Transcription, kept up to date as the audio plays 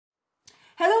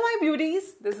Hello my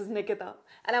beauties, this is Nikita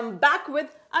and I'm back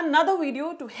with another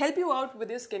video to help you out with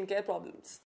your skincare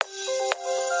problems.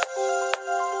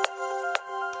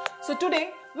 So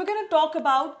today we're going to talk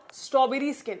about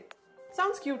strawberry skin.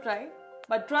 Sounds cute, right?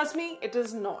 But trust me, it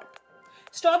is not.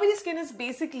 Strawberry skin is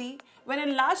basically when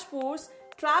enlarged pores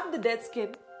trap the dead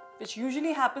skin, which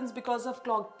usually happens because of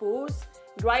clogged pores,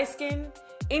 dry skin,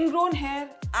 ingrown hair,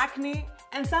 acne,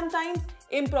 and sometimes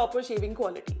improper shaving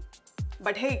quality.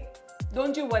 But hey,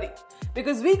 don't you worry,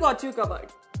 because we got you covered.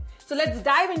 So let's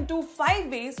dive into 5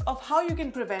 ways of how you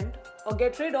can prevent or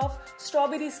get rid of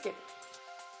strawberry skin.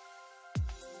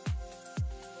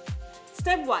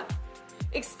 Step 1.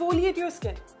 Exfoliate your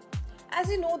skin. As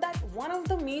you know that one of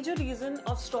the major reasons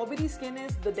of strawberry skin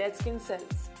is the dead skin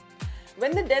cells.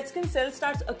 When the dead skin cells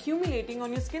starts accumulating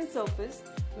on your skin surface,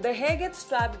 the hair gets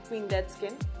trapped between dead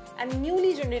skin and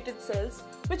newly generated cells,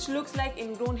 which looks like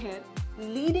ingrown hair,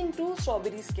 leading to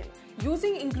strawberry skin.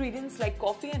 Using ingredients like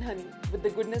coffee and honey with the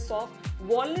goodness of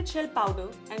walnut shell powder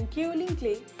and kaolin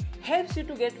clay helps you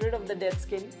to get rid of the dead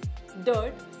skin,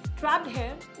 dirt, trapped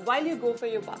hair while you go for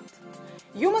your bath.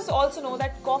 You must also know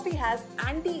that coffee has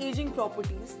anti-aging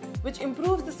properties which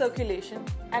improves the circulation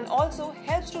and also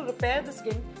helps to repair the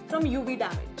skin from UV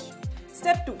damage.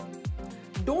 Step 2.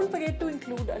 Don't forget to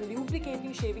include a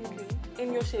lubricating shaving cream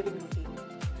in your shaving routine.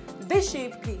 This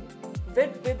shave cream,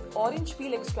 with orange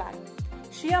peel extract,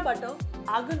 shea butter,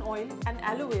 argan oil and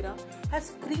aloe vera,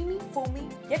 has creamy, foamy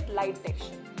yet light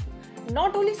texture.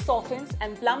 Not only softens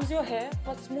and plumps your hair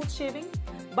for smooth shaving,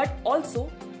 but also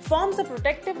forms a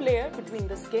protective layer between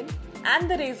the skin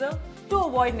and the razor to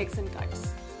avoid nicks and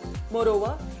cuts.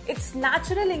 Moreover, its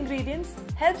natural ingredients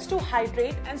helps to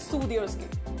hydrate and soothe your skin.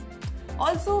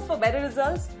 Also, for better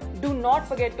results, do not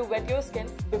forget to wet your skin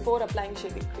before applying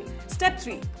shaving cream. Step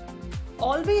 3.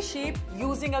 Always shave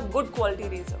using a good quality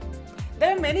razor.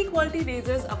 There are many quality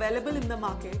razors available in the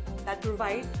market that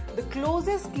provide the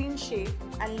closest clean shave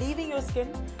and leaving your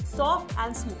skin soft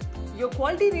and smooth. Your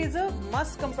quality razor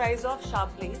must comprise of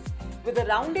sharp blades with a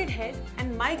rounded head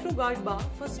and micro guard bar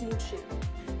for smooth shave.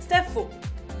 Step 4.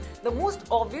 The most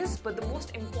obvious but the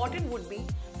most important would be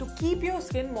to keep your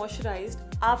skin moisturized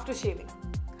after shaving.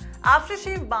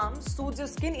 Aftershave balm soothes your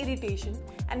skin irritation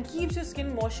and keeps your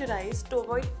skin moisturized to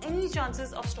avoid any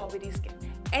chances of strawberry skin.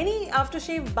 Any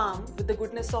aftershave balm with the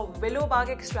goodness of willow bark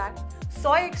extract,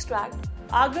 soy extract,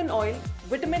 argan oil,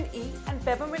 vitamin E and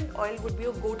peppermint oil would be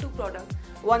your go-to product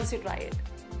once you try it.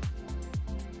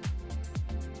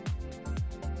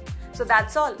 So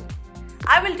that's all.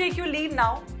 I will take your leave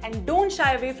now and don't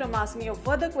shy away from asking your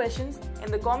further questions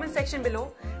in the comment section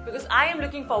below because I am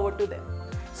looking forward to them.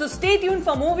 So stay tuned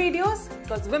for more videos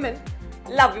because women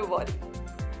love your body.